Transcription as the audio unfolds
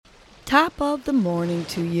Top of the morning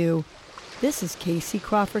to you. This is Casey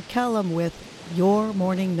Crawford Kellum with Your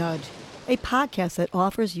Morning Nudge, a podcast that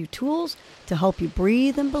offers you tools to help you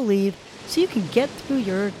breathe and believe so you can get through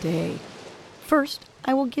your day. First,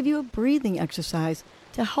 I will give you a breathing exercise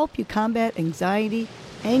to help you combat anxiety,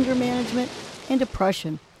 anger management, and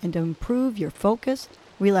depression, and to improve your focus,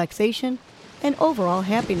 relaxation, and overall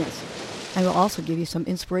happiness. I will also give you some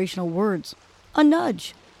inspirational words, a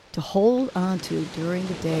nudge, to hold on to during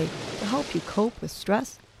the day to help you cope with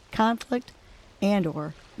stress, conflict, and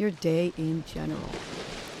or your day in general.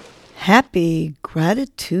 Happy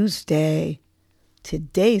Gratitude Tuesday.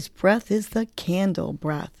 Today's breath is the candle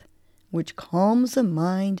breath, which calms the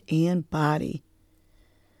mind and body.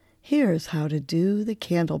 Here's how to do the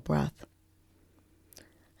candle breath.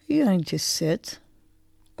 You're going to sit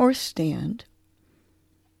or stand.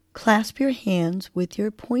 Clasp your hands with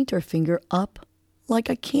your pointer finger up like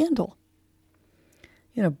a candle.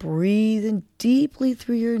 You're going to breathe in deeply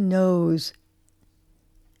through your nose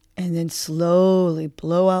and then slowly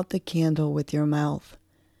blow out the candle with your mouth.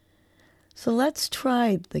 So let's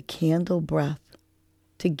try the candle breath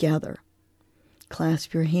together.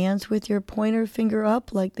 Clasp your hands with your pointer finger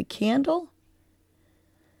up like the candle.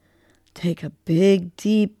 Take a big,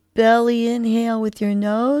 deep belly inhale with your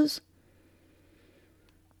nose.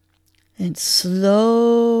 And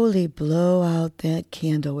slowly blow out that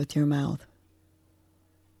candle with your mouth.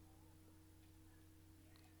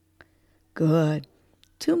 Good.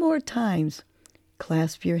 2 more times.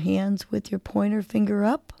 Clasp your hands with your pointer finger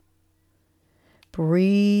up.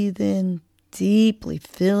 Breathe in deeply,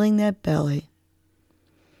 filling that belly.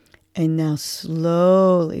 And now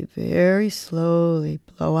slowly, very slowly,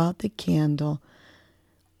 blow out the candle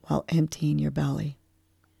while emptying your belly.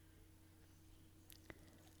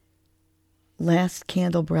 Last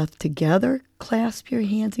candle breath together. Clasp your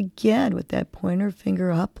hands again with that pointer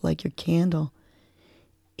finger up like your candle.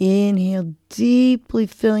 Inhale deeply,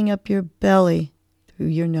 filling up your belly through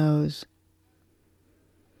your nose.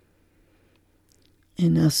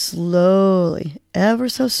 And now slowly, ever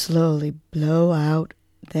so slowly, blow out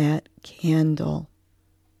that candle.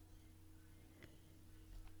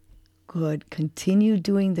 Good. Continue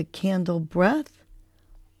doing the candle breath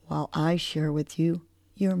while I share with you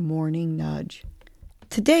your morning nudge.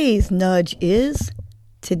 Today's nudge is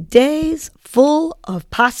today's full of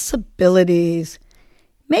possibilities.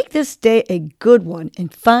 Make this day a good one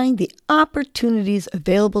and find the opportunities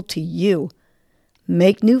available to you.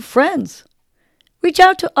 Make new friends. Reach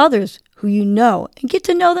out to others who you know and get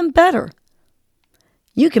to know them better.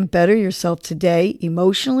 You can better yourself today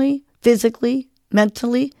emotionally, physically,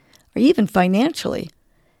 mentally, or even financially.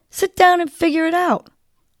 Sit down and figure it out.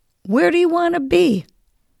 Where do you want to be?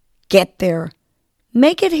 Get there.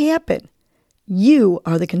 Make it happen. You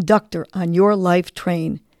are the conductor on your life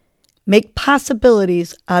train. Make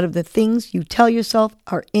possibilities out of the things you tell yourself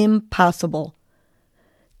are impossible.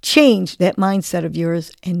 Change that mindset of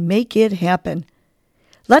yours and make it happen.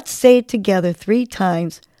 Let's say it together 3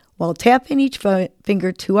 times while tapping each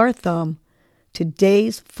finger to our thumb.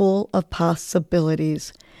 Today's full of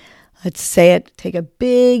possibilities. Let's say it. Take a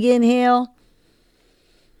big inhale.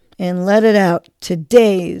 And let it out.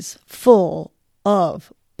 Today's full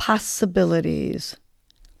of possibilities.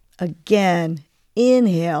 Again,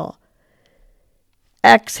 inhale.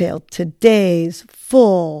 Exhale. Today's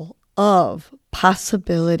full of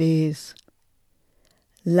possibilities.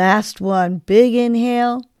 Last one. Big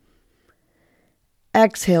inhale.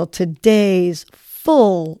 Exhale. Today's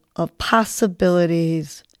full of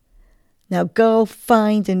possibilities. Now go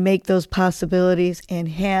find and make those possibilities and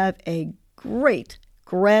have a great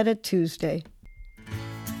Gratitude Tuesday.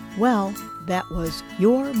 Well, that was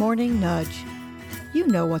your morning nudge. You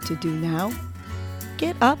know what to do now.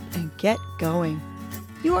 Get up and get going.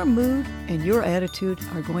 Your mood and your attitude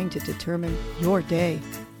are going to determine your day.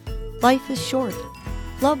 Life is short.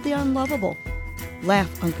 Love the unlovable.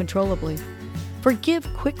 Laugh uncontrollably.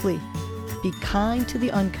 Forgive quickly. Be kind to the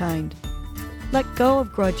unkind. Let go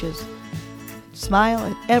of grudges. Smile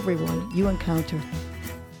at everyone you encounter.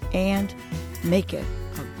 And make it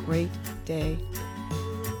a great day.